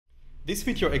This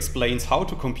video explains how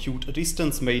to compute a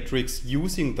distance matrix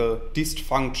using the dist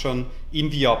function in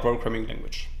the R programming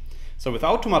language. So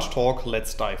without too much talk,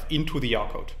 let's dive into the R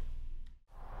code.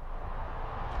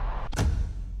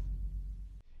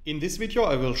 In this video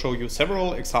I will show you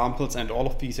several examples, and all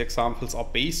of these examples are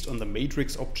based on the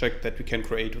matrix object that we can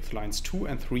create with lines 2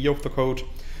 and 3 of the code.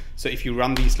 So if you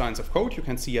run these lines of code, you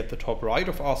can see at the top right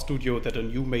of RStudio that a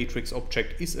new matrix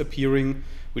object is appearing,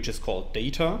 which is called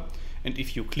data. And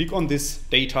if you click on this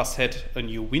data set, a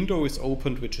new window is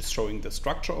opened which is showing the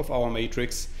structure of our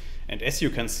matrix. And as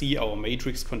you can see, our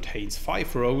matrix contains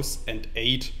 5 rows and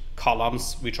 8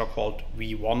 columns, which are called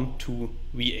V1 to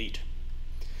V8.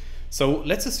 So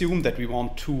let's assume that we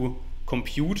want to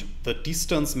compute the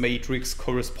distance matrix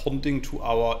corresponding to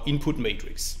our input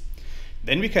matrix.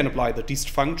 Then we can apply the dist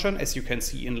function, as you can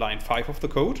see in line 5 of the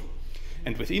code.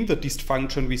 And within the dist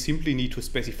function, we simply need to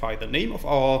specify the name of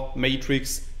our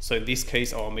matrix. So in this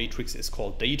case, our matrix is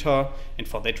called data, and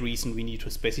for that reason, we need to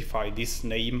specify this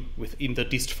name within the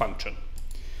dist function.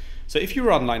 So if you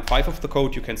run line 5 of the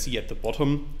code, you can see at the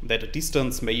bottom that a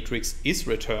distance matrix is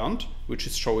returned, which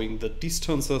is showing the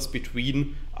distances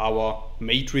between our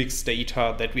matrix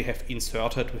data that we have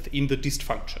inserted within the dist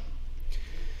function.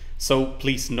 So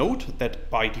please note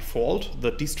that by default, the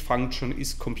dist function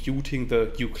is computing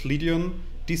the Euclidean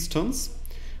distance.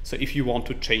 So if you want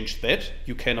to change that,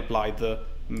 you can apply the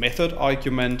method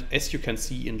argument, as you can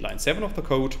see in line 7 of the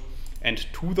code. And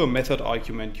to the method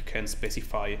argument, you can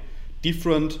specify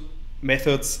different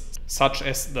methods, such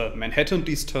as the Manhattan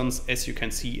distance, as you can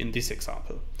see in this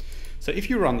example. So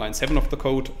if you run line 7 of the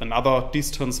code, another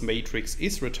distance matrix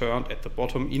is returned at the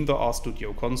bottom in the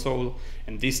RStudio console,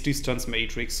 and this distance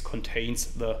matrix contains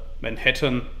the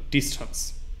Manhattan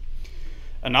distance.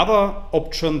 Another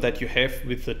option that you have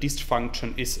with the dist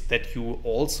function is that you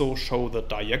also show the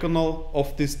diagonal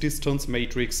of this distance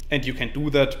matrix, and you can do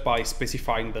that by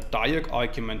specifying the diag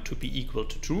argument to be equal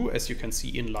to true, as you can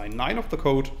see in line 9 of the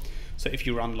code. So if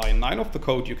you run line 9 of the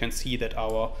code, you can see that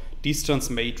our distance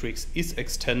matrix is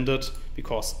extended,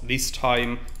 because this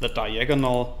time the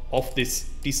diagonal of this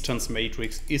distance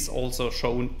matrix is also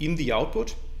shown in the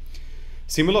output.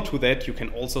 Similar to that, you can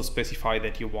also specify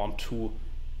that you want to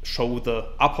show the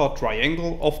upper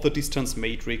triangle of the distance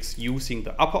matrix using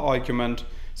the upper argument.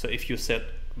 So if you set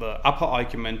the upper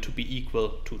argument to be equal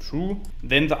to true,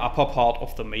 then the upper part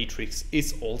of the matrix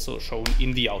is also shown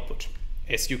in the output,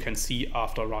 as you can see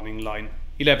after running line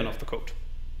 11 of the code.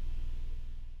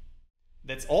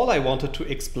 That's all I wanted to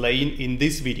explain in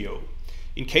this video.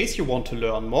 In case you want to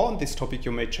learn more on this topic,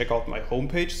 you may check out my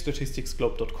homepage,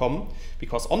 statisticsglobe.com,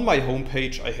 because on my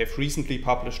homepage I have recently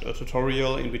published a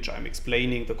tutorial in which I'm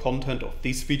explaining the content of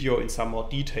this video in some more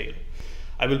detail.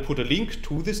 I will put a link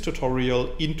to this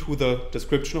tutorial into the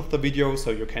description of the video,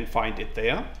 so you can find it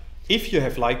there. If you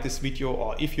have liked this video,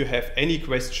 or if you have any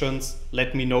questions,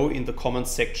 let me know in the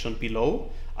comments section below.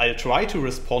 I'll try to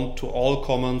respond to all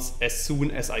comments as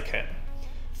soon as I can.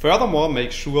 Furthermore,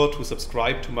 make sure to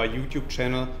subscribe to my YouTube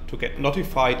channel to get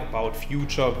notified about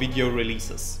future video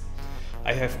releases.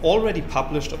 I have already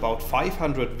published about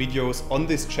 500 videos on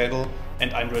this channel,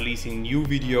 and I'm releasing new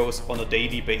videos on a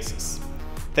daily basis.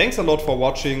 Thanks a lot for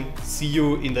watching. See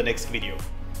you in the next video.